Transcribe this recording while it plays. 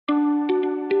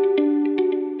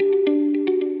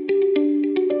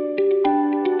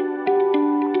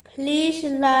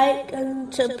like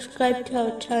and subscribe to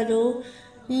our channel.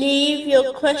 Leave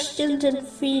your questions and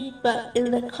feedback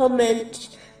in the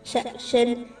comments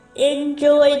section.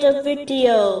 Enjoy the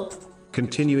video.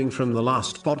 Continuing from the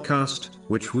last podcast,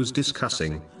 which was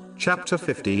discussing chapter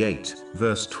 58,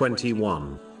 verse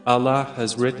 21. Allah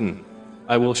has written,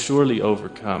 I will surely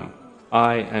overcome,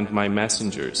 I and my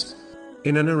messengers.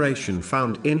 In a narration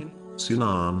found in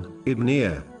Sunan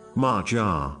Ibn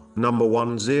Majah, number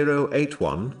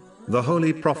 1081, the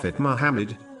Holy Prophet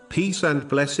Muhammad, peace and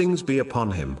blessings be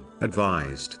upon him,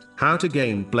 advised how to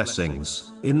gain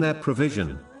blessings in their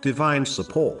provision, divine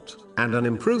support, and an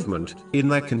improvement in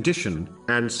their condition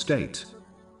and state.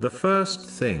 The first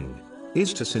thing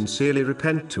is to sincerely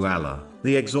repent to Allah,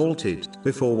 the Exalted,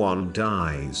 before one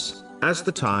dies, as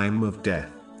the time of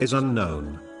death is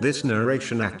unknown. This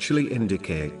narration actually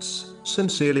indicates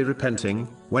sincerely repenting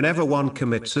whenever one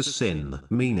commits a sin,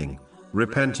 meaning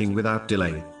repenting without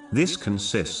delay. This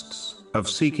consists of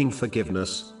seeking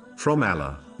forgiveness from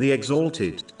Allah, the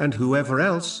Exalted, and whoever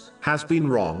else has been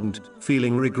wronged,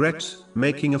 feeling regret,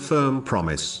 making a firm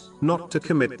promise not to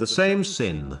commit the same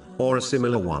sin or a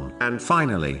similar one, and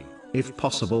finally, if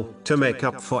possible, to make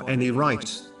up for any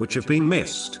rights which have been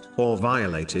missed or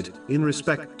violated in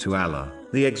respect to Allah,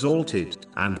 the Exalted,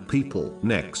 and people.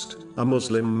 Next, a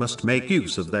Muslim must make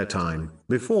use of their time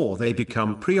before they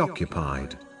become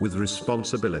preoccupied with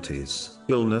responsibilities,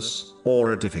 illness,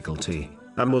 or a difficulty.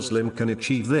 A Muslim can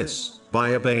achieve this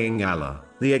by obeying Allah,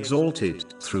 the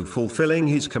Exalted, through fulfilling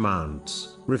His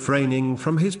commands, refraining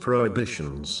from His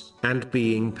prohibitions, and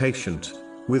being patient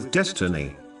with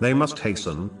destiny. They must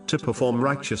hasten to perform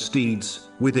righteous deeds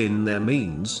within their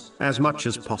means as much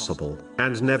as possible,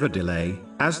 and never delay,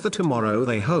 as the tomorrow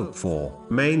they hope for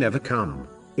may never come.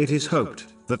 It is hoped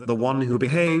that the one who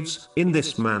behaves in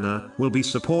this manner will be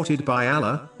supported by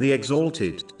Allah, the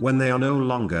Exalted, when they are no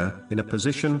longer in a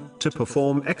position to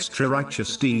perform extra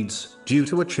righteous deeds due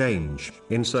to a change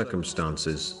in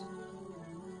circumstances.